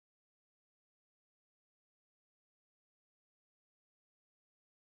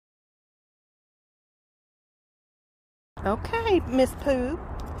Okay, Miss Pooh.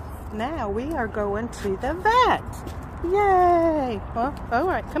 Now we are going to the vet. Yay! Well, all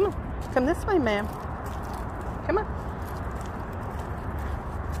right, come on. Come this way, ma'am. Come on.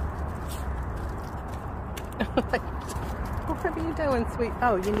 What are you doing, sweet?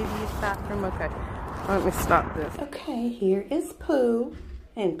 Oh, you need to use the bathroom? Okay. Let me stop this. Okay, here is Pooh.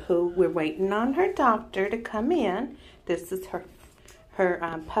 And Pooh, we're waiting on her doctor to come in. This is her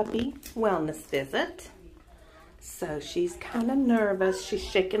puppy wellness visit. So she's kind of nervous. She's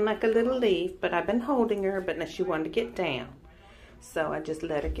shaking like a little leaf, but I've been holding her, but now she wanted to get down. So I just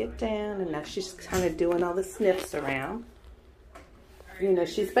let her get down, and now she's kind of doing all the sniffs around. You know,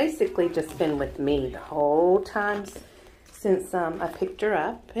 she's basically just been with me the whole time since I picked her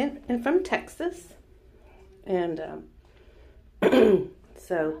up and from Texas. And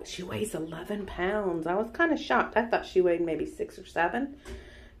so she weighs 11 pounds. I was kind of shocked. I thought she weighed maybe 6 or 7.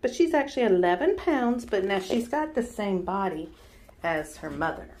 But she's actually 11 pounds, but now she's got the same body as her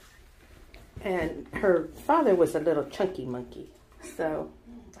mother. And her father was a little chunky monkey. So,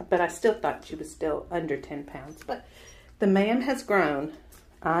 but I still thought she was still under 10 pounds. But the man has grown.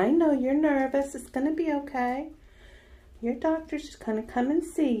 I know you're nervous. It's going to be okay. Your doctor's just going to come and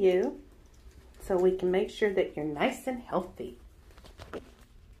see you so we can make sure that you're nice and healthy.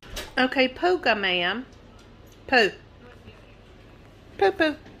 Okay, Pulga, ma'am. Pooh.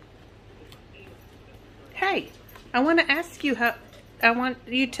 Pooh. Hey, I want to ask you I want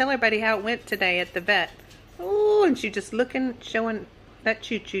you to tell everybody how it went today at the vet. Oh, and she's just looking, showing that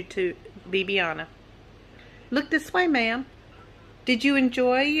choo-choo to Bibiana. Look this way, ma'am. Did you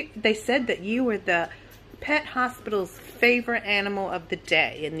enjoy? They said that you were the pet hospital's favorite animal of the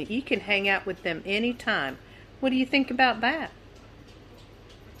day, and that you can hang out with them anytime. What do you think about that?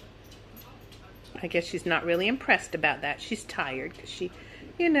 I guess she's not really impressed about that. She's tired because she,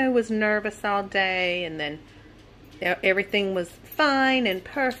 you know, was nervous all day, and then everything was fine and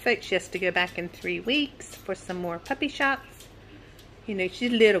perfect. She has to go back in 3 weeks for some more puppy shots. You know,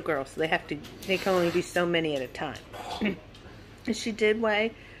 she's a little girl, so they can only do so many at a time. And she did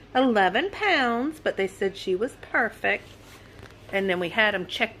weigh 11 pounds, but they said she was perfect. And then we had them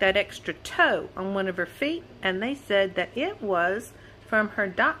check that extra toe on one of her feet, and they said that it was from her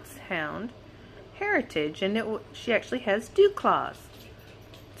Dachshund heritage, and she actually has dew claws.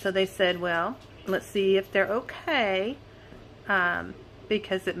 So they said, well, let's see if they're okay,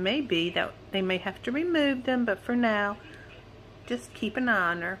 because it may be that they may have to remove them, but for now, just keep an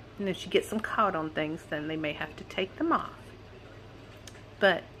eye on her. And if she gets them caught on things, then they may have to take them off.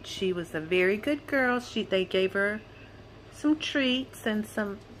 But she was a very good girl. They gave her some treats and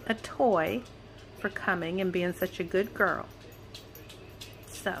a toy for coming and being such a good girl.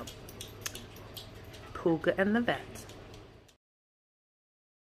 So, Pulga and the vet.